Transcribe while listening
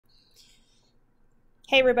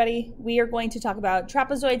Hey everybody, we are going to talk about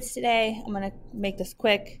trapezoids today. I'm going to make this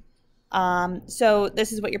quick. So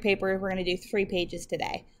this is what your paper is. We're going to do 3 pages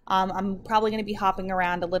today. I'm probably going to be hopping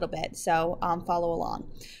around a little bit, so follow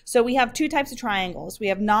along. So we have 2 types of triangles. We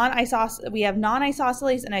have non-isosceles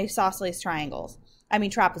and isosceles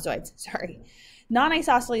trapezoids. Sorry.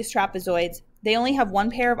 Non-isosceles trapezoids, they only have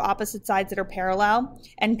 1 pair of opposite sides that are parallel,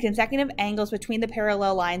 and consecutive angles between the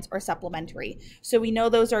parallel lines are supplementary. So we know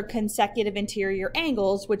those are consecutive interior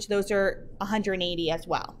angles, which those are 180 as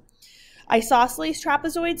well. Isosceles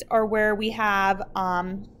trapezoids are where we have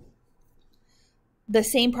the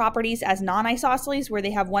same properties as non-isosceles, where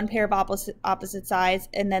they have 1 pair of opposite sides,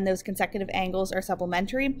 and then those consecutive angles are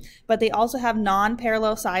supplementary, but they also have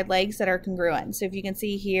non-parallel side legs that are congruent. So if you can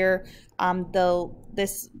see here,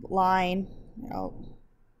 this line,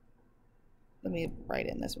 let me write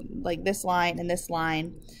in this one, like this line and this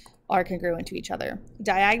line are congruent to each other.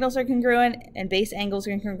 Diagonals are congruent, and base angles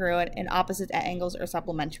are congruent, and opposite angles are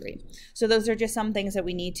supplementary. So those are just some things that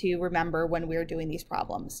we need to remember when we're doing these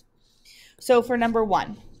problems. So for number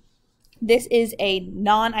 1, this is a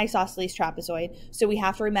non-isosceles trapezoid, so we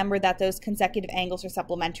have to remember that those consecutive angles are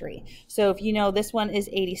supplementary. So if you know this one is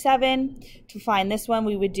 87, to find this one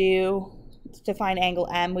we would do, to find angle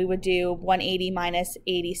M, we would do 180 minus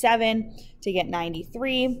 87 to get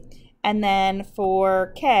 93. And then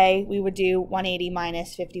for K, we would do 180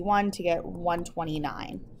 minus 51 to get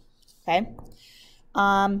 129. Okay.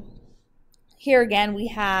 Here again, we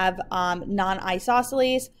have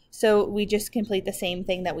non-isosceles, so we just complete the same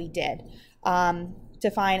thing that we did.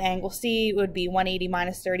 To find angle C, it would be 180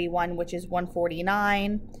 minus 31, which is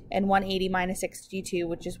 149, and 180 minus 62,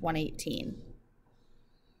 which is 118.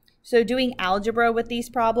 So doing algebra with these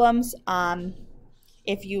problems,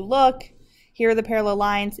 if you look, here are the parallel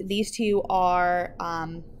lines. These 2 are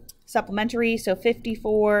supplementary, so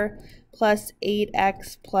 54 plus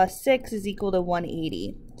 8x plus 6 is equal to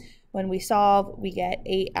 180. When we solve, we get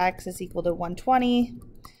 8x is equal to 120,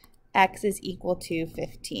 x is equal to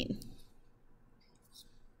 15.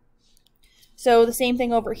 So the same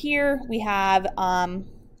thing over here, we have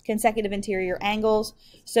consecutive interior angles.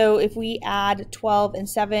 So if we add 12 and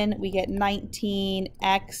 7, we get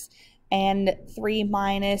 19x, and 3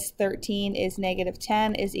 minus 13 is negative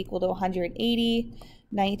 10 is equal to 180.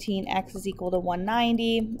 19x is equal to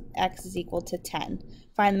 190, x is equal to 10.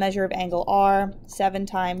 Find the measure of angle R. 7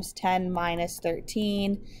 times 10 minus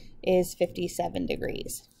 13 is 57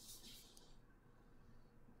 degrees.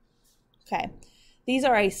 Okay. These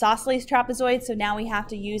are isosceles trapezoids, so now we have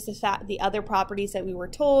to use the other properties that we were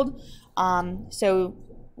told. So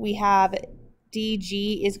we have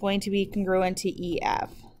DG is going to be congruent to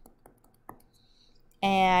EF,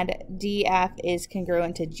 and DF is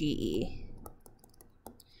congruent to GE.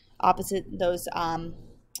 Opposite, those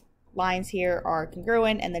lines here are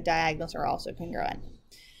congruent, and the diagonals are also congruent.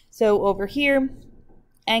 So over here,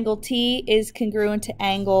 angle T is congruent to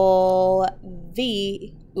angle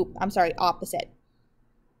V, opposite.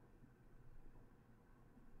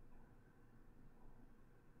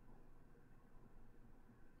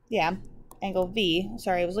 Yeah, angle V,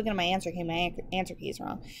 sorry, I was looking at my answer key, my answer key is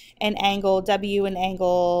wrong. And angle W and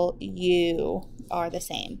angle U are the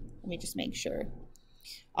same. Let me just make sure.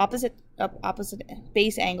 Opposite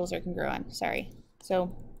base angles are congruent, sorry.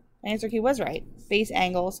 So my answer key was right, base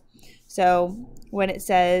angles. So when it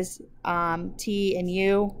says T and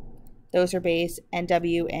U, those are base, and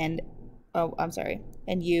W and,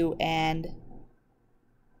 and U and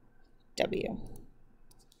W.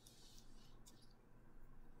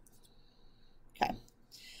 Okay.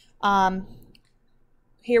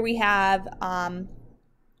 Here we have trying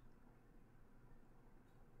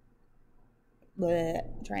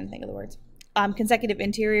to think of the words. Consecutive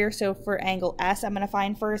interior. So for angle S, I'm going to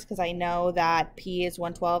find first because I know that P is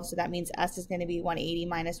 112, so that means S is going to be 180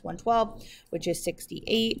 minus 112, which is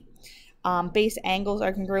 68. Base angles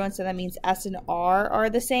are congruent, so that means S and R are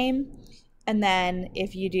the same. And then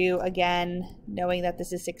if you do, again, knowing that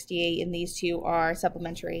this is 68 and these 2 are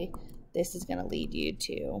supplementary, this is going to lead you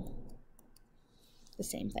to the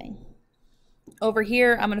same thing. Over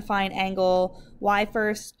here, I'm going to find angle Y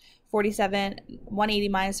first. 180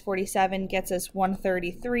 minus 47 gets us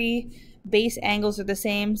 133. Base angles are the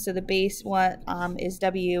same, so the base one is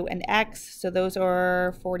W and X, so those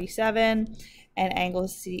are 47, and angle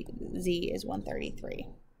Z is 133.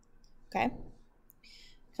 Okay.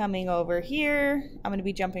 Coming over here, I'm going to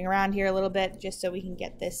be jumping around here a little bit just so we can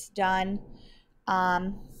get this done.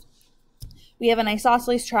 We have an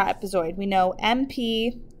isosceles trapezoid. We know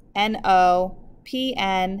MP, NO,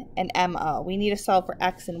 PN, and MO. We need to solve for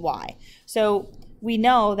X and Y. So we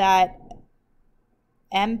know that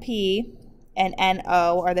MP and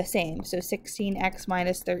NO are the same. So 16x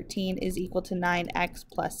minus 13 is equal to 9x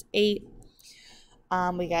plus 8.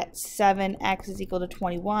 We got 7x is equal to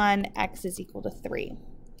 21, x is equal to 3.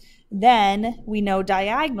 Then we know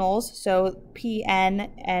diagonals, so PN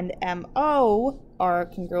and MO are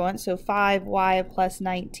congruent. So 5y plus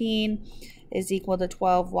 19 is equal to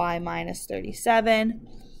 12y minus 37.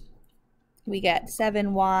 We get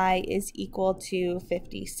 7y is equal to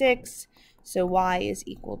 56, so y is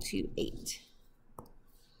equal to 8.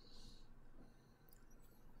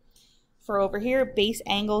 For over here, base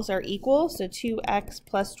angles are equal, so 2x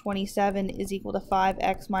plus 27 is equal to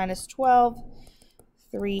 5x minus 12.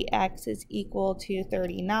 3x is equal to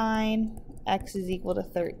 39, x is equal to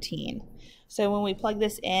 13. So when we plug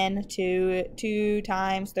this in to 2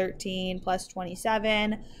 times 13 plus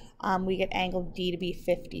 27, we get angle D to be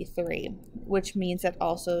 53, which means that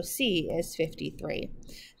also C is 53.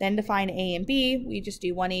 Then to find A and B, we just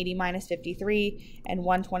do 180 minus 53, and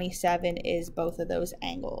 127 is both of those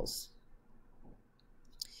angles.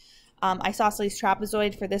 Isosceles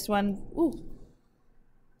trapezoid for this one,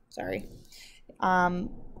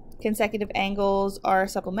 consecutive angles are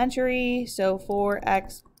supplementary, so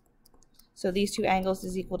 4x, so these two angles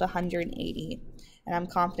is equal to 180, and I'm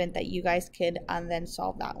confident that you guys could then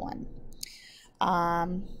solve that one.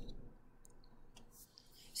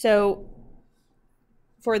 So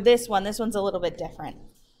for this one's a little bit different.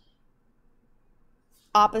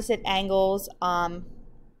 Opposite angles are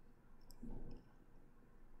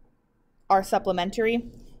supplementary.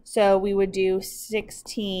 So we would do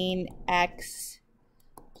 16x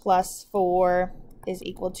plus 4 is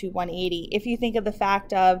equal to 180. If you think of the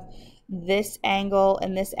fact of this angle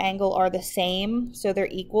and this angle are the same, so they're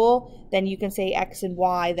equal, then you can say x and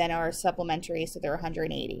y then are supplementary, so they're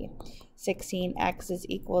 180. 16x is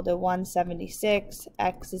equal to 176,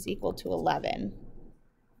 x is equal to 11.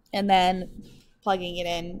 And then plugging it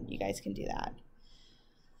in, you guys can do that.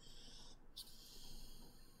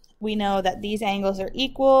 We know that these angles are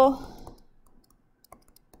equal.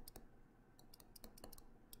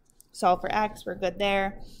 Solve for x, we're good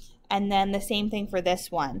there. And then the same thing for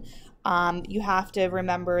this one. You have to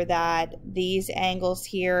remember that these angles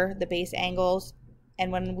here, the base angles,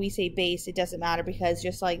 and when we say base, it doesn't matter because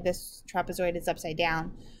just like this trapezoid is upside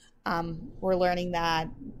down, we're learning that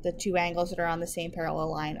the two angles that are on the same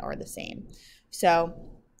parallel line are the same. So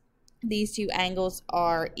these two angles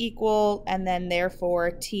are equal, and then therefore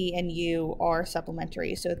T and U are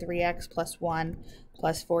supplementary. So 3x plus 1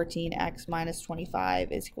 plus 14x minus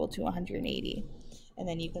 25 is equal to 180. And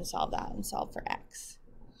then you can solve that and solve for x.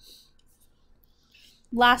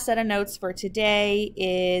 Last set of notes for today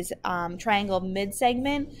is triangle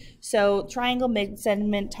midsegment. So triangle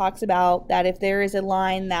midsegment talks about that if there is a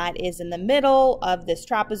line that is in the middle of this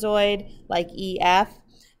trapezoid, like EF,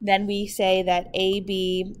 then we say that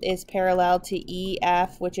AB is parallel to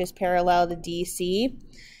EF, which is parallel to DC.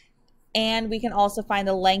 And we can also find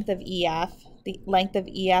the length of EF. The length of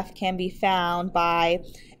EF can be found by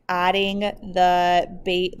adding the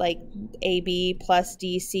AB plus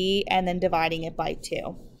DC and then dividing it by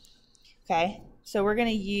 2. Okay, so we're going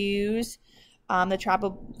to use the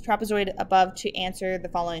trapezoid above to answer the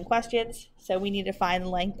following questions. So we need to find the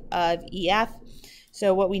length of EF.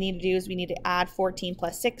 So what we need to do is we need to add 14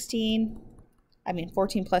 plus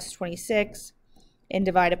 26 and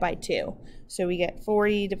divide it by 2. So we get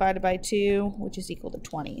 40 divided by 2, which is equal to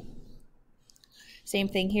 20. Same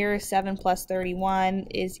thing here, 7 plus 31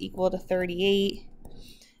 is equal to 38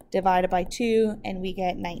 divided by 2, and we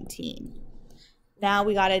get 19. Now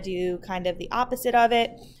we got to do kind of the opposite of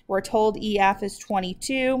it. We're told EF is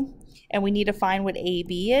 22, and we need to find what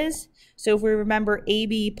AB is. So if we remember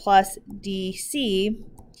AB plus DC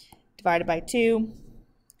divided by 2,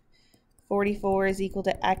 44 is equal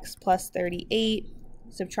to x plus 38.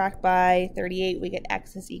 Subtract by 38, we get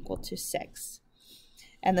x is equal to 6.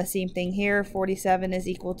 And the same thing here, 47 is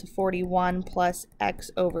equal to 41 plus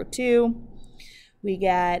x over 2. We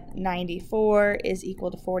get 94 is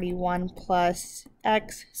equal to 41 plus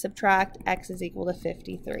x. Subtract, x is equal to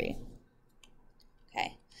 53.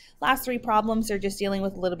 Okay, last 3 problems are just dealing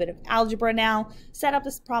with a little bit of algebra now. Set up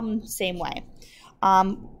this problem same way.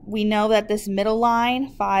 We know that this middle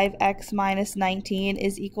line, 5x minus 19,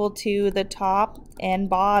 is equal to the top and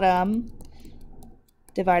bottom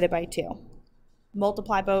divided by 2.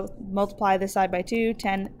 Multiply this side by 2,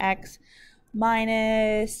 10x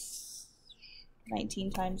minus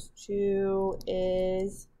 19 times 2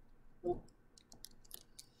 is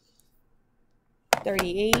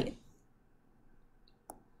 38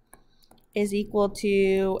 is equal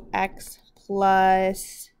to x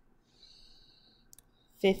plus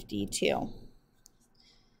 52.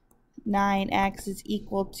 9x is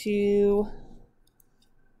equal to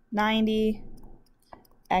 90,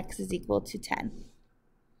 x is equal to 10.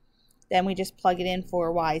 Then we just plug it in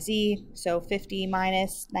for yz. So 50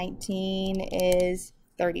 minus 19 is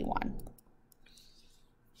 31.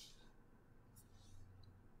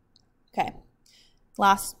 Okay,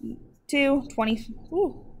 last two, 20,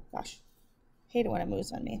 ooh, gosh, hate it when it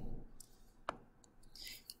moves on me.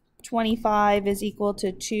 25 is equal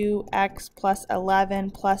to 2x plus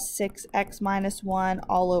 11 plus 6x minus 1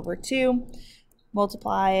 all over 2.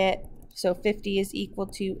 Multiply it, so 50 is equal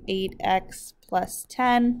to 8x plus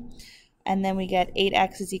 10. And then we get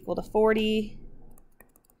 8x is equal to 40.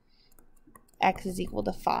 X is equal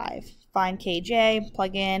to 5. Find kj,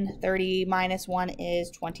 plug in, 30 minus 1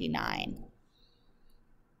 is 29.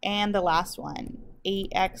 And the last one,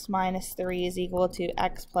 8x minus 3 is equal to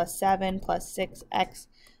x plus 7 plus 6x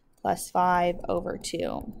plus 5 over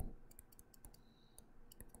 2.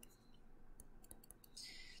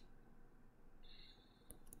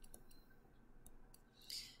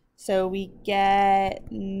 So we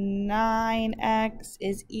get 9x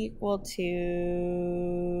is equal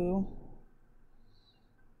to,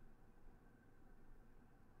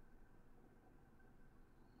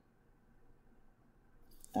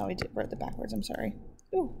 oh, we wrote it backwards, I'm sorry.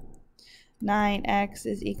 Ooh. 9x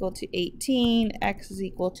is equal to 18, x is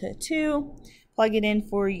equal to 2. Plug it in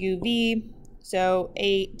for uv. So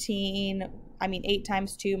 8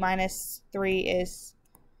 times 2 minus 3 is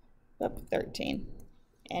 13.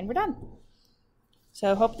 And we're done.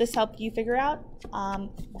 So hope this helped you figure out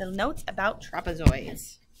the notes about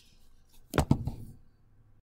trapezoids.